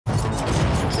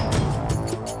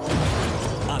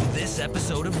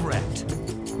episode of Wrecked.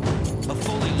 A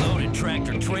fully loaded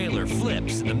tractor-trailer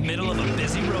flips in the middle of a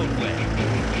busy roadway.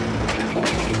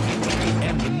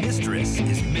 And the mistress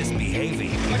is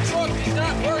misbehaving. My truck is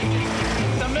not working.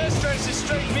 The mistress is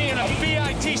straight being a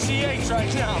bitch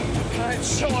right now. I'm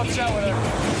so upset with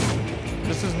her.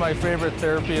 This is my favorite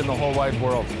therapy in the whole wide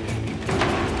world.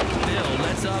 Bill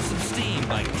lets off some steam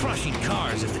by crushing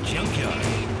cars at the junkyard.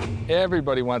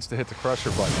 Everybody wants to hit the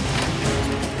crusher button.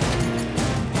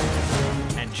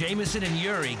 And Jameson and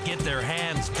Yuri get their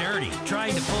hands dirty,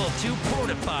 trying to pull two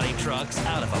porta potty trucks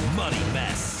out of a muddy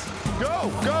mess.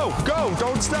 Go, go, go,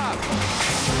 don't stop.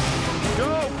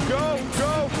 Go, go,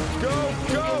 go, go,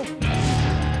 go.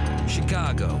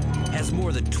 Chicago has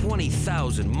more than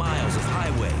 20,000 miles of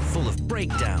highway full of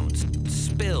breakdowns,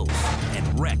 spills,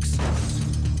 and wrecks.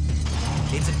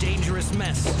 It's a dangerous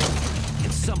mess,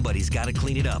 and somebody's got to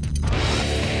clean it up.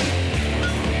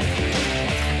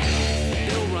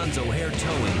 Bill runs O'Hare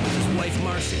Towing with his wife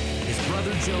Marcy, his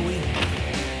brother Joey,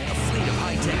 a fleet of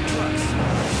high-tech trucks,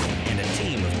 and a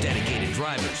team of dedicated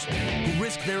drivers who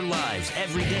risk their lives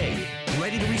every day,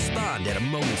 ready to respond at a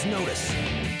moment's notice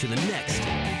to the next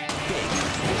big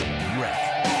wreck.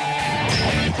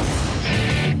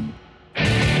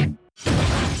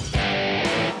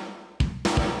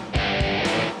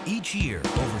 Each year,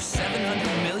 over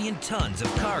 700 million tons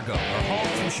of cargo are hauled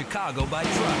through Chicago by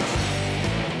trucks.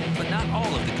 But not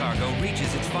all of the cargo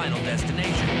reaches its final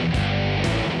destination.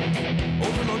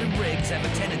 Overloaded rigs have a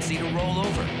tendency to roll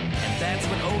over, and that's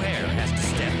when O'Hare has to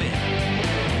step in.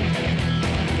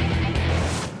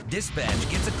 Dispatch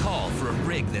gets a call for a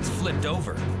rig that's flipped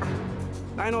over.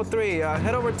 903,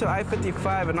 head over to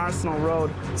I-55 and Arsenal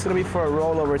Road. It's gonna be for a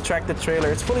rollover, tractor trailer.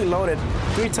 It's fully loaded.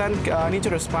 310, I need you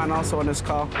to respond also on this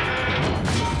call.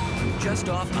 Just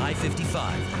off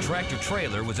I-55, a tractor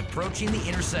trailer was approaching the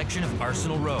intersection of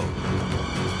Arsenal Road.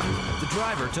 The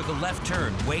driver took a left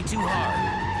turn way too hard,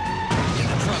 and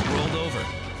the truck rolled over.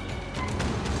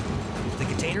 The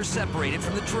container separated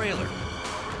from the trailer.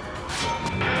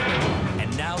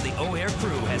 And now the O'Hare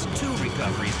crew has 2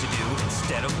 recoveries to do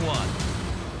instead of 1.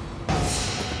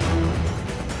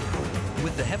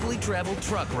 With the heavily traveled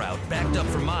truck route backed up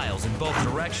for miles in both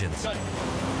directions,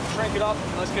 Crank it up,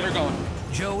 let's get her going.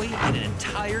 Joey and an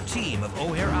entire team of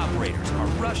O'Hare operators are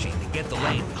rushing to get the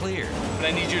lane cleared. But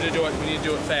I need you to do it. We need to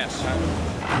do it fast.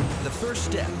 The first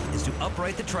step is to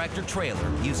upright the tractor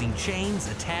trailer using chains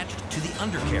attached to the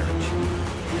undercarriage.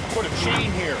 We put a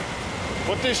chain here.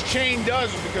 What this chain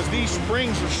does is, because these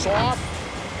springs are soft,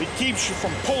 it keeps you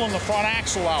from pulling the front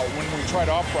axle out when we try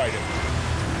to upright it.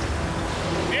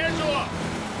 Angela!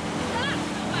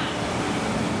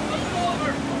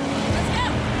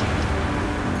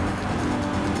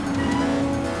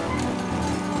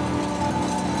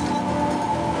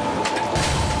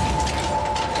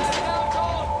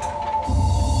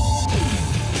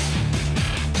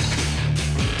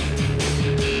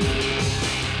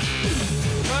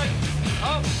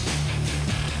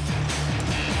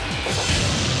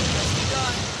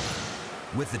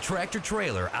 With the tractor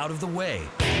trailer out of the way,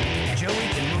 Joey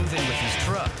can move in with his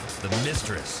truck, the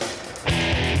Mistress.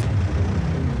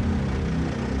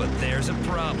 But there's a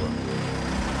problem.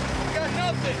 I got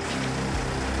nothing.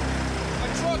 My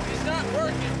truck is not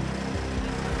working.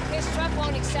 His truck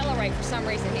won't accelerate for some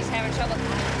reason. He's having trouble.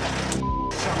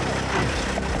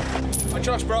 My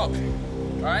truck's broke.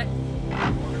 All right?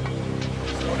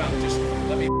 Slow down. Just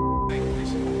let me think,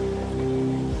 please.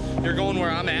 You're going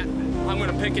where I'm at. I'm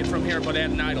going to pick it from here, but at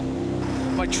an idle.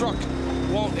 My truck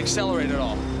won't accelerate at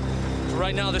all. So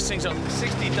right now, this thing's a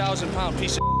 60,000-pound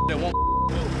piece of that won't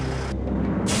move.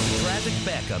 The traffic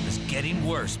backup is getting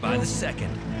worse by the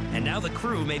second, and now the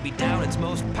crew may be down its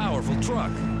most powerful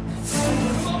truck.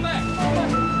 Come on back.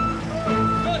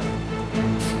 Good.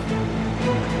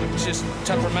 It's just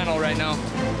temperamental right now.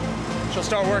 She'll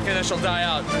start working, then she'll die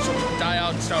out. Then she'll die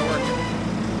out and start working.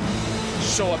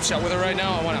 So upset with her right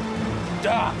now, I want to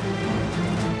die.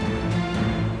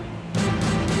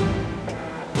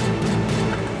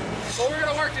 So we're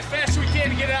gonna work as fast as we can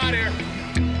to get it out of here.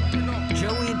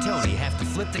 Joey and Tony have to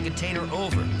flip the container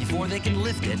over before they can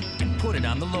lift it and put it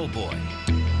on the lowboy.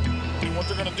 And what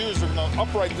they're gonna do is they're gonna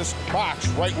upright this box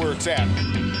right where it's at.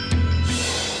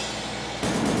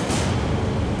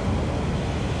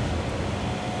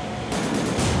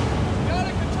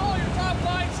 Gotta control your top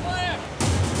line slam.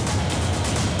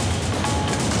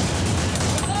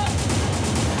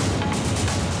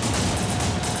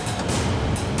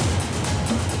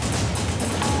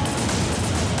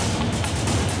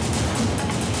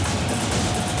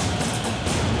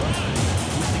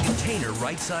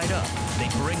 Right side up, they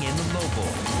bring in the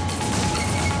lowboy.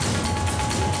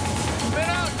 Spin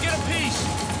out, get a piece.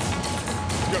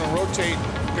 rotate,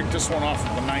 pick this one off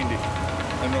of the 90,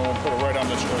 and then we'll put it right on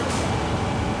this trailer.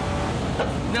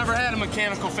 Never had a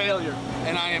mechanical failure,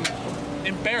 and I am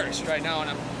embarrassed right now,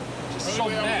 and I'm just so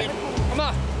mad. Come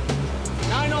on.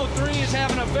 903 is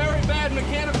having a very bad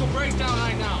mechanical breakdown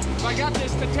right now. If I got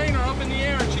this container up in the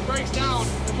air and she breaks down,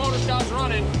 the motor stops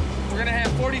running, we're gonna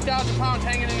have 40,000 pounds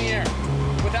hanging in the air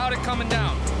without it coming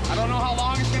down. I don't know how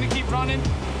long it's gonna keep running.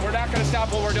 We're not gonna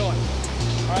stop what we're doing.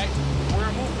 All right? We're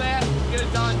gonna move fast, get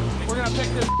it done. We're gonna pick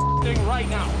this thing right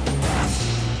now.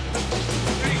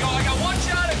 There you go, I got one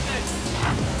shot at this.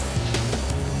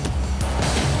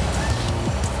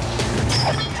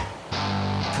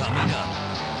 Coming up,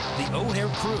 the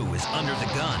O'Hare crew is under the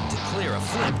gun to clear a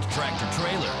flipped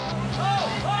tractor-trailer. Oh,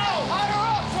 higher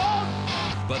up, phone!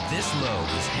 But this load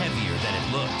is heavier than it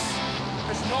looks.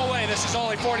 There's no way this is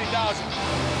only 40,000.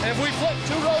 And if we flip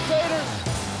 2 rotators,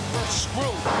 we're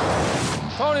screwed.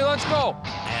 Tony, let's go.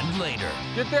 And later,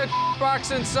 Get that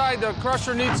box inside. The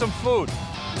crusher needs some food.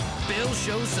 Bill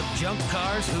shows some junk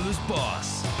cars who's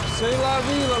boss. C'est la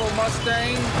vie, little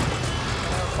Mustang.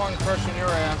 Have fun crushing your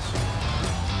ass.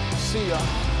 See ya.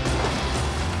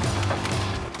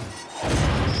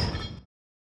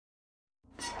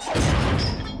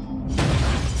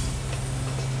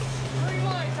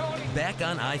 Back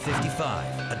on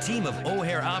I-55, a team of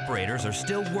O'Hare operators are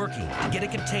still working to get a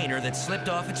container that slipped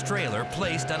off its trailer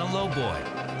placed on a lowboy.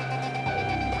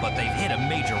 But they've hit a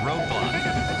major roadblock.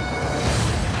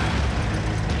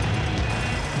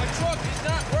 My truck is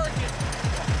not working.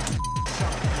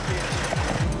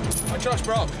 My truck's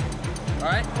broke, all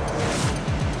right?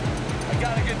 I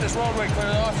gotta get this roadway clear.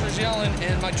 The officer's yelling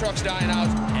and my truck's dying out.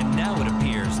 And now it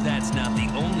appears that's not the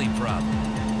only problem.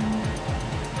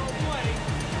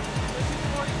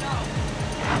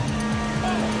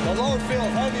 The load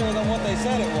feels heavier than what they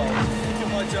said it was. Too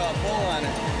much pull on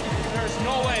it. There's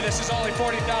no way this is only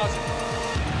 40,000.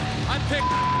 I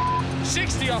picked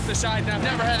 60 off the side, and I've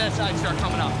never had that side start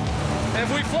coming up. And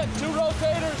if we flip 2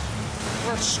 rotators,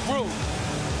 we're screwed.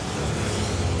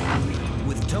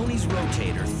 With Tony's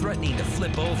rotator threatening to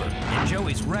flip over and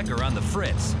Joey's wrecker on the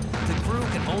fritz, the crew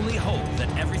can only hope that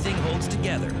everything holds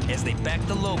together as they back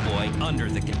the lowboy under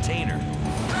the container.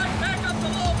 Back up the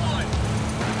lowboy.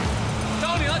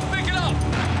 Tony, let's pick it up.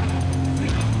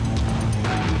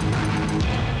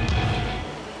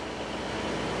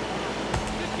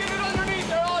 Just get it underneath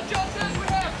there. I'll adjust as we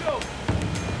have to.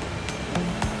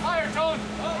 Higher, Tone.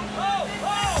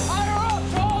 Higher up,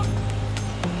 Tone.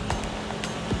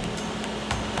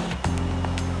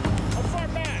 How far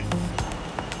back?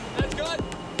 That's good.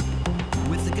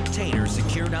 With the container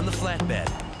secured on the flatbed,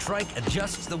 Trike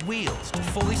adjusts the wheels to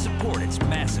fully support its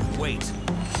massive weight.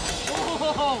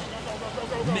 Whoa.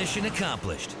 Mission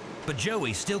accomplished, but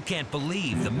Joey still can't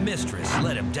believe the mistress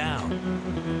let him down.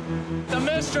 The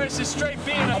mistress is straight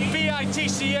being a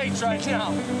bitch right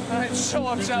now. I'm so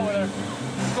upset with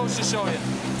her. Goes to show you.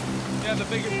 You have the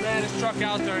biggest, baddest truck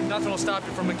out there, and nothing will stop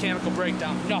you from mechanical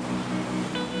breakdown. Nothing.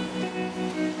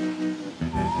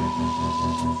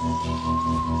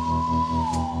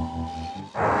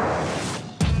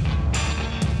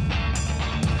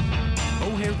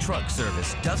 O'Hare Truck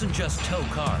Service doesn't just tow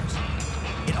cars.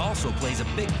 It also plays a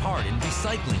big part in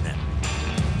recycling them.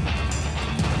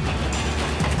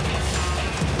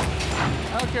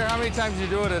 I don't care how many times you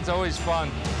do it, it's always fun.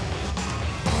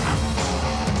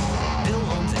 Bill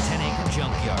owns a 10-acre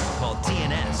junkyard called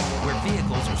TNS, where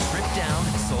vehicles are stripped down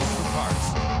and sold for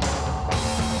parts.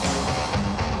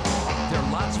 There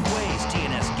are lots of ways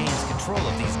TNS gains control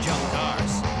of these junk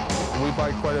cars. We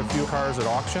buy quite a few cars at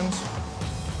auctions.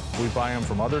 We buy them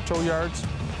from other tow yards.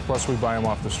 Plus, we buy them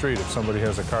off the street. If somebody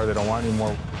has a car they don't want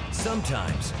anymore.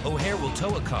 Sometimes, O'Hare will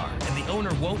tow a car and the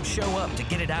owner won't show up to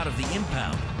get it out of the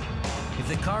impound. If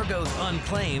the car goes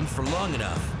unclaimed for long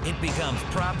enough, it becomes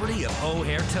property of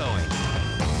O'Hare Towing.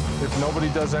 If nobody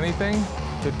does anything,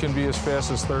 it can be as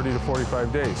fast as 30 to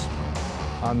 45 days.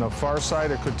 On the far side,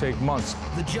 it could take months.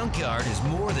 The junkyard is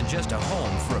more than just a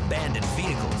home for abandoned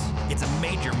vehicles. It's a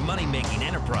major money-making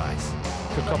enterprise.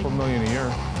 A couple million a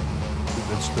year.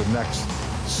 It's the next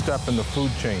step in the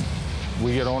food chain.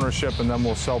 We get ownership and then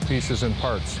we'll sell pieces and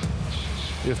parts.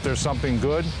 If there's something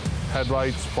good,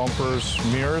 headlights, bumpers,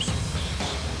 mirrors,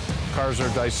 cars are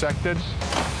dissected.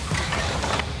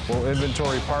 We'll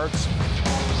inventory parts.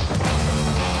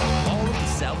 All of the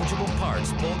salvageable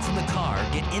parts pulled from the car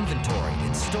get inventoried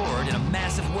and stored in a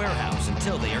massive warehouse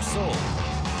until they are sold.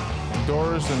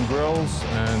 Doors and grills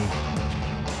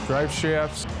and drive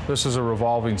shafts. This is a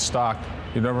revolving stock.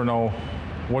 You never know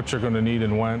what you're going to need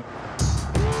and when.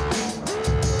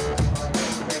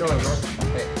 Go ahead, bro.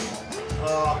 Hey.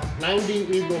 90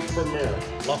 Eagle Premier,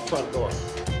 left front door.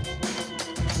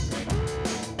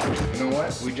 know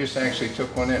what? We just actually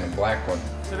took one in, a black one.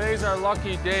 Today's our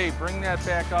lucky day. Bring that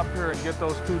back up here and get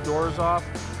those 2 doors off.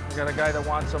 We got a guy that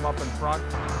wants them up in front.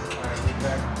 All right, get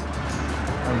back.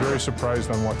 I'm very surprised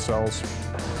on what sells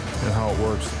and how it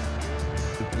works.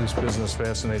 This business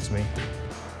fascinates me.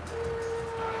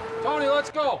 Tony,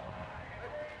 let's go.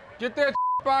 Get that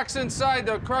box inside.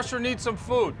 The crusher needs some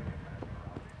food.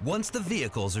 Once the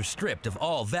vehicles are stripped of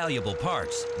all valuable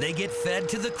parts, they get fed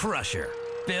to the crusher.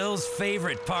 Bill's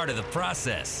favorite part of the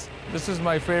process. This is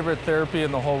my favorite therapy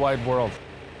in the whole wide world.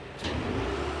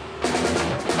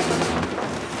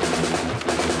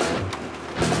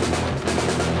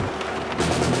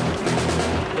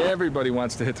 Everybody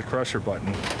wants to hit the crusher button.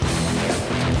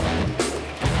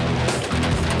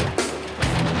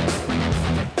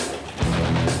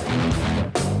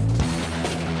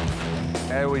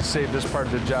 I always save this part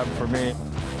of the job for me.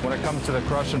 When it comes to the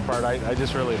crushing part, I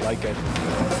just really like it.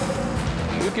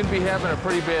 You can be having a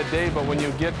pretty bad day, but when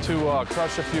you get to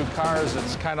crush a few cars,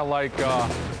 it's kind of like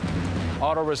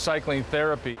auto recycling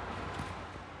therapy.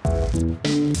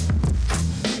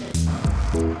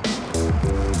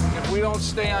 If we don't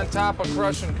stay on top of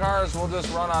crushing cars, we'll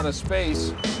just run out of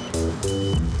space.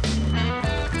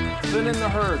 Thin in the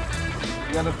herd.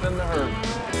 You gotta thin the herd.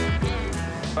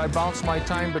 I bounce my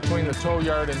time between the tow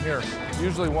yard and here,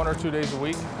 usually 1 or 2 days a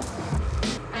week.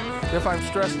 If I'm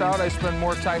stressed out, I spend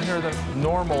more time here than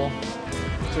normal.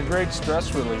 It's a great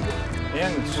stress reliever,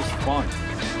 and it's just fun.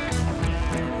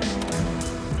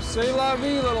 C'est la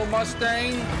vie, little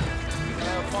Mustang.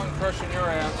 Have fun crushing your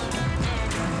ass.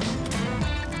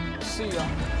 See ya.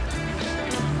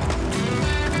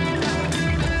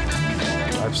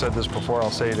 I've said this before,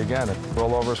 I'll say it again.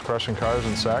 Rollovers, crushing cars,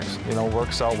 and sacks, you know,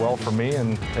 works out well for me,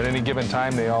 and at any given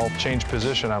time, they all change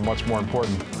position on what's more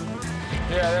important.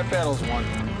 Yeah, that battle's won.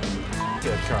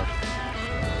 Good car.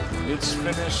 It's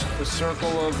finished the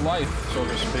circle of life, so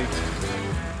to speak.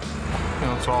 You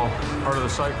know, it's all part of the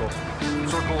cycle.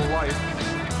 Circle of life.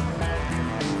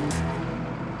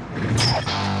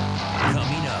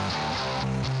 Coming up,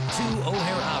 2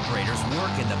 O'Hare operators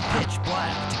work in the pitch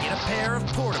black to get a pair of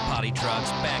porta potty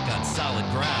trucks back on solid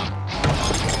ground.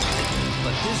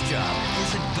 But this job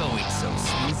isn't going so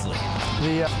smoothly.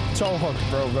 The tow hook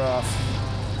broke off.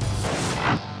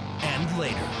 And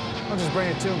later, I'll just bring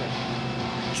it to me.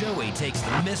 Joey takes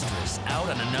the mistress out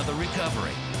on another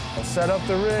recovery. I'll set up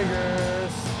the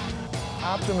riggers.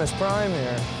 Optimus Prime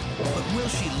here. But will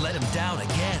she let him down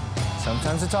again?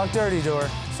 Sometimes I talk dirty to her,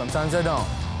 sometimes I don't.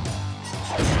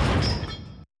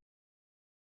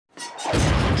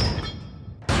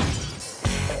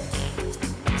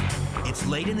 It's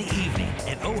late in the evening,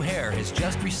 and O'Hare has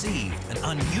just received an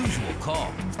unusual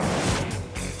call.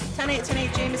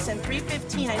 10-8 Jameson,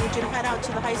 315. I need you to head out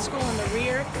to the high school in the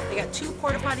rear. They got 2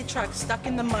 porta potty trucks stuck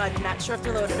in the mud. Not sure if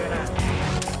they're loaded or not.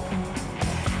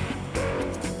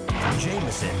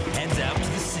 Jameson heads out to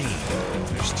the scene.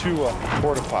 There's 2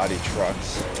 porta potty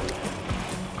trucks.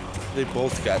 They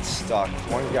both got stuck.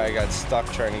 One guy got stuck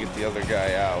trying to get the other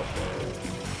guy out.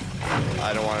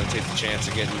 I don't want to take the chance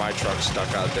of getting my truck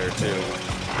stuck out there too.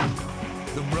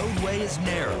 The roadway is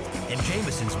narrow, and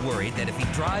Jameson's worried that if he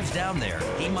drives down there,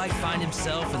 he might find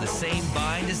himself in the same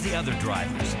bind as the other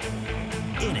drivers.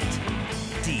 In it,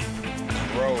 deep.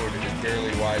 The road is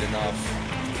barely wide enough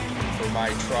for my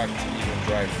truck to even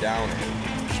drive down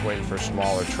it. Just waiting for a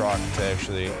smaller truck to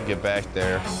actually get back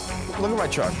there. Look at my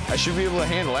truck. I should be able to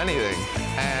handle anything,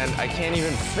 and I can't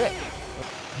even fit.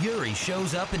 Yuri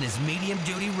shows up in his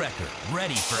medium-duty wrecker,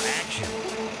 ready for action.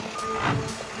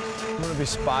 I'm gonna be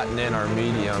spotting in our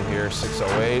medium here,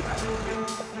 608.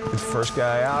 The first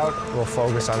guy out, we'll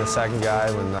focus on the second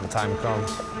guy when the time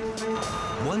comes.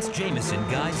 Once Jameson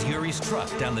guides Yuri's truck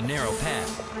down the narrow path,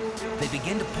 they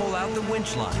begin to pull out the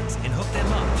winch lines and hook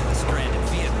them up to the stranded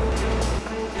vehicle.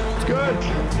 It's good.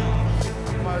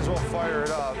 Might as well fire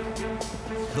it up.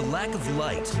 The lack of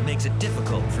light makes it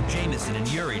difficult for Jameson and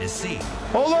Yuri to see.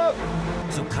 Hold up!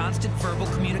 So constant verbal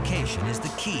communication is the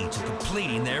key to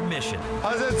completing their mission.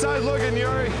 How's that side looking,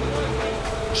 Yuri?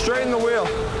 Straighten the wheel.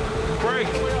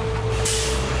 Brake.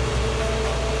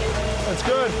 That's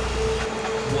good.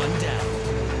 1 down,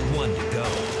 1 to go.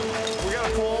 We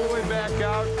gotta pull all the way back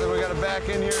out, then we gotta back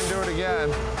in here and do it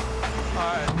again.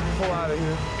 All right, pull out of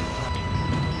here.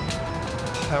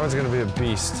 That one's gonna be a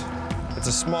beast. It's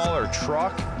a smaller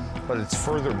truck, but it's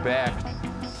further back.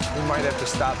 We might have to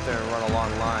stop there and run a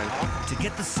long line. To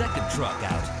get the second truck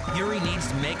out, Yuri needs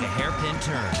to make a hairpin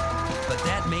turn. But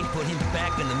that may put him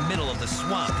back in the middle of the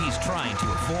swamp he's trying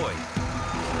to avoid.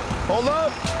 Hold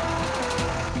up!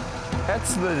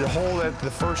 That's the hole that the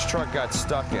first truck got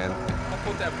stuck in. I'll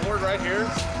put that board right here.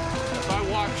 If I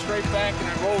walk straight back and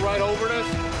I roll right over this?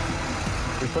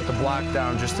 We put the block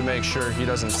down just to make sure he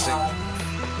doesn't sink.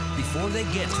 Before they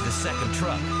get to the second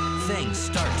truck, things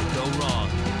start to go wrong.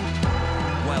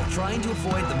 While trying to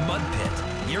avoid the mud pit,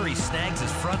 Yuri snags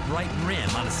his front right rim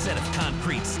on a set of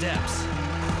concrete steps.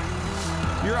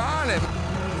 You're on it.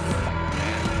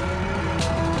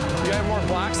 You have more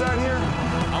blocks down here?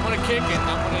 I'm gonna kick it.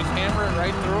 I'm gonna hammer it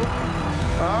right through.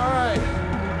 All right.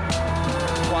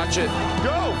 Watch it.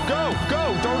 Go, go,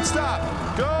 go. Don't stop.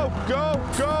 Go, go,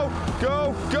 go,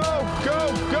 go, go,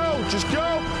 go, go. Just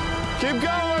go. Keep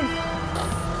going.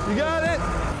 You got it.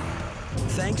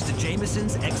 Thanks to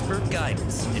Jameson's expert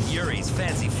guidance and Yuri's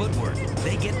fancy footwork,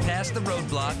 they get past the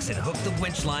roadblocks and hook the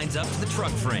winch lines up to the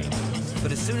truck frame.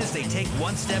 But as soon as they take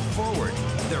one step forward,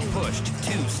 they're pushed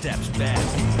 2 steps back.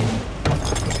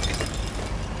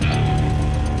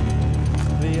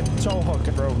 The tow hook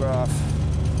broke off.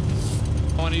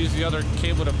 I want to use the other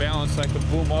cable to balance so I can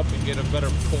boom up and get a better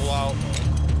pull out.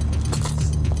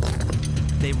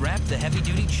 They wrap the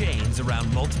heavy-duty chains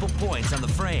around multiple points on the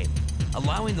frame,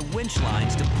 allowing the winch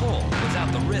lines to pull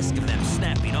without the risk of them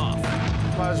snapping off.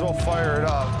 Might as well fire it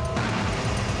up.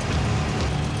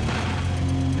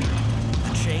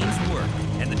 The chains work,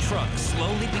 and the truck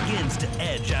slowly begins to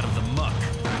edge out of the muck.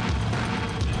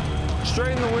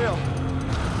 Straighten the wheel.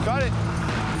 Got it.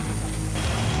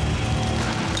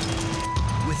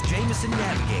 With Jameson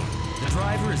navigating, the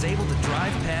driver is able to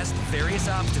drive past various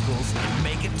obstacles and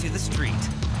make it to the street.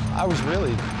 I was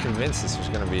really convinced this was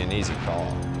going to be an easy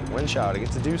call. Winch out, I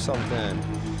get to do something.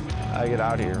 I get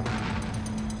out here.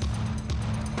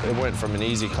 It went from an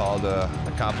easy call to a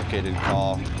complicated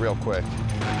call real quick.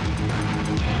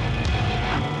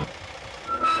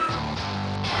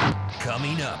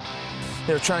 Coming up.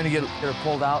 They were trying to get her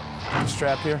pulled out from the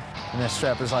strap here, and that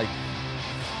strap is like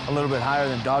a little bit higher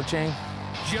than dog chain.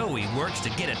 Joey works to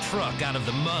get a truck out of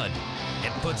the mud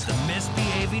and puts the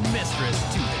misbehaving mistress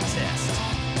to the test.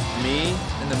 Me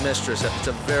and the mistress, it's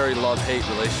a very love-hate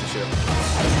relationship.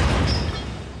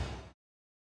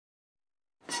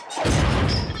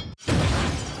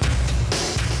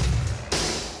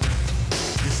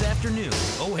 This afternoon,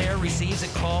 O'Hare receives a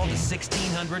call to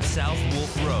 1600 South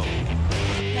Wolf Road.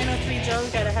 903 Joe, we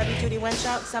got a heavy-duty winch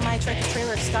out, semi-tractor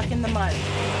trailer stuck in the mud.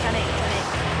 10-8,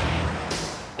 10-8.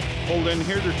 Pulled in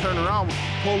here to turn around,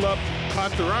 pulled up,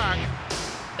 caught the rock,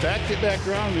 backed it back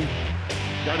around and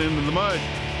got into the mud.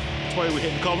 That's why we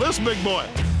had to call this big boy.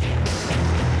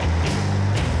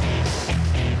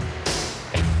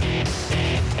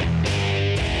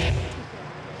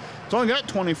 It's only got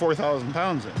 24,000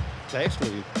 pounds in it. It's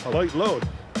actually a light load.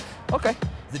 Okay.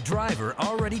 The driver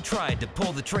already tried to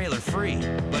pull the trailer free,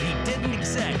 but he didn't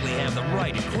exactly have the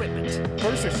right equipment.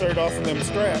 First, I started off with them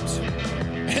straps.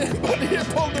 But he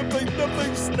pulled them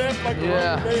things snapped like a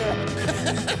rubber band.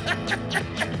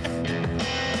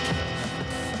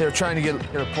 They were trying to get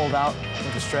her pulled out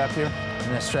with the strap here,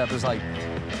 and that strap is like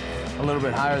a little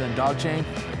bit higher than dog chain.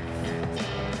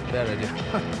 Bad idea.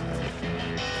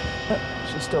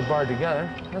 She's still barred together.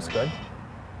 That's good.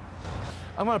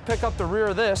 I'm gonna pick up the rear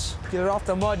of this, get it off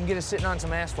the mud, and get it sitting on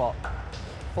some asphalt.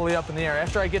 Pull it up in the air.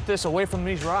 After I get this away from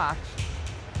these rocks,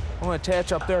 I'm gonna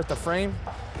attach up there at the frame,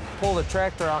 pull the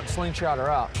tractor out, and slingshot her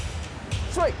out.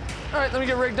 Sweet. All right, let me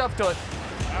get rigged up to it.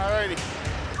 All righty.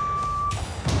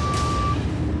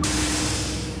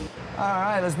 All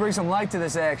right, let's bring some light to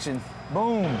this action.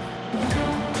 Boom.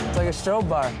 It's like a strobe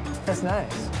bar. That's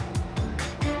nice.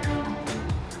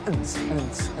 Let's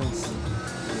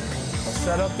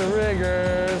set up the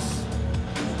riggers.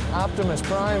 Optimus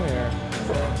Prime here.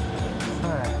 All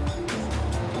right.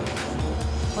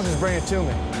 I'll just bring it to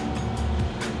me.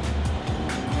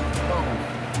 Boom.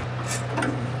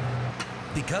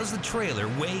 Because the trailer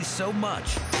weighs so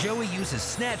much, Joey uses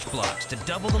snatch blocks to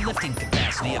double the lifting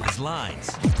capacity of his lines.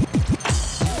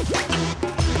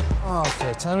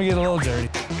 Okay, time to get a little dirty.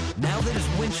 Now that his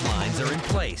winch lines are in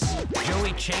place,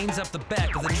 Joey chains up the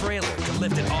back of the trailer to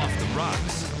lift it off the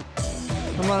rocks.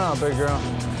 Come on out, big girl.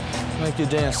 Make you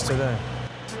dance today.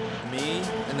 Me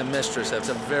and the mistress, that's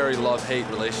a very love-hate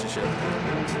relationship.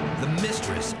 The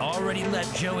mistress already let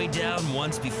Joey down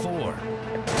once before. My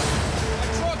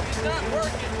truck is not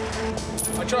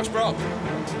working. My truck's broke,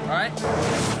 all right?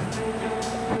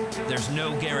 There's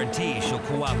no guarantee she'll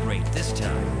cooperate this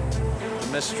time. The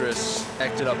mistress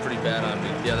acted up pretty bad on me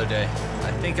the other day.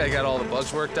 I think I got all the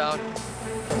bugs worked out.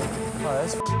 Oh,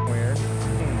 that's weird.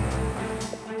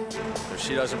 If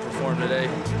she doesn't perform today,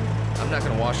 I'm not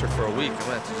gonna wash her for a week. I'm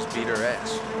gonna have to just beat her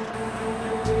ass.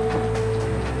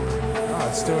 Oh,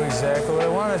 it's doing exactly what I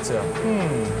wanted to.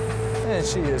 And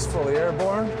she is fully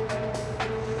airborne.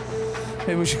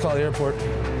 Maybe we should call the airport.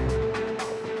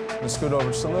 I'm gonna scoot over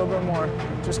just a little bit more,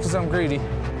 just because I'm greedy.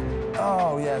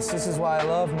 Oh, yes, this is why I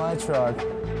love my truck.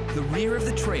 The rear of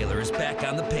the trailer is back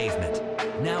on the pavement.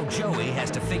 Now Joey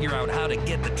has to figure out how to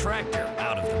get the tractor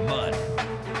out of the mud.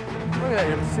 Look at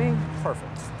that, see?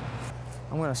 Perfect.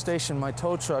 I'm gonna station my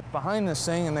tow truck behind this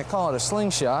thing, and they call it a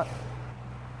slingshot.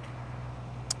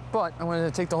 But I'm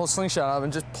gonna take the whole slingshot out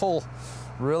and just pull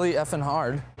really effing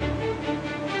hard.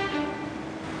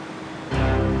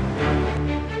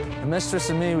 The mistress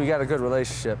and me, we got a good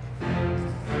relationship.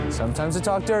 Sometimes I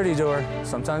talk dirty to her,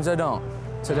 sometimes I don't.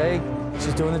 Today,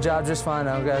 she's doing the job just fine.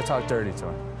 I don't gotta talk dirty to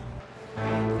her.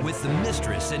 With the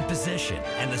mistress in position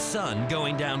and the sun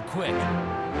going down quick,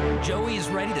 Joey is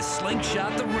ready to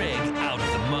slingshot the rig out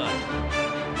of the mud.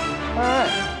 All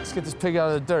right, let's get this pig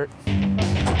out of the dirt.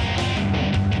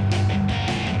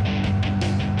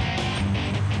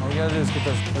 All we gotta do is get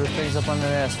those things up on the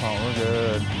asphalt. We're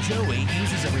good. Joey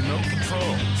uses a remote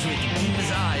control so he can keep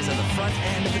his eyes on the front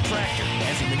end of the tractor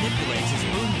as he manipulates his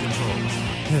boom controls.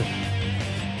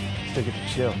 Still get the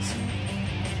chills.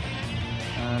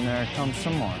 And there comes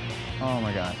some more. Oh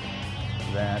my God.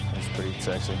 That is pretty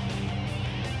sexy.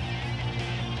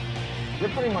 You're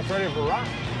pretty much ready for rock.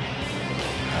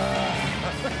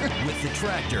 With the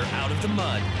tractor out of the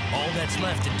mud, all that's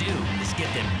left to do is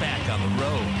get them back on the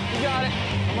road. You got it.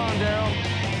 Come on, Daryl.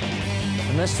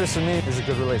 The mistress and me is a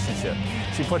good relationship.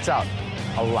 She puts out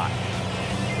a lot.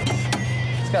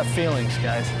 She's got feelings,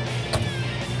 guys.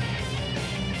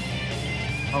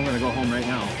 I'm gonna go home right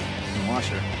now and wash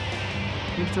her.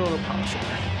 You throw a little polish in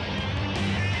there.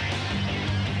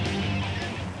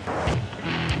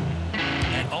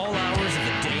 At all hours of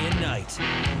the day and night,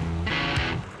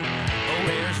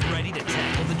 O'Hare's ready to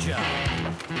tackle the job,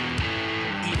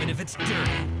 even if it's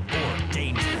dirty or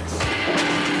dangerous.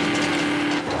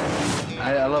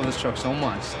 I love this truck so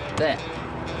much that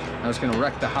I was gonna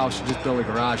wreck the house and just build a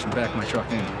garage and back my truck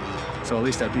in. So at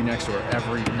least I'd be next to her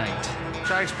every night.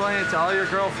 Try explaining it to all your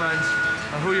girlfriends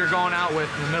who you're going out with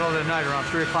in the middle of the night around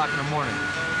 3 o'clock in the morning.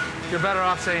 You're better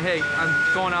off saying, hey, I'm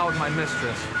going out with my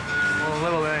mistress. Well,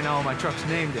 little did I know my truck's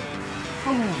named it.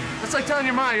 It's like telling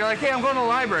your mom, you're like, hey, I'm going to the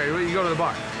library. Well, you go to the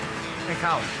bar in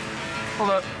college.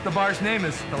 Well, the bar's name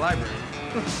is the library.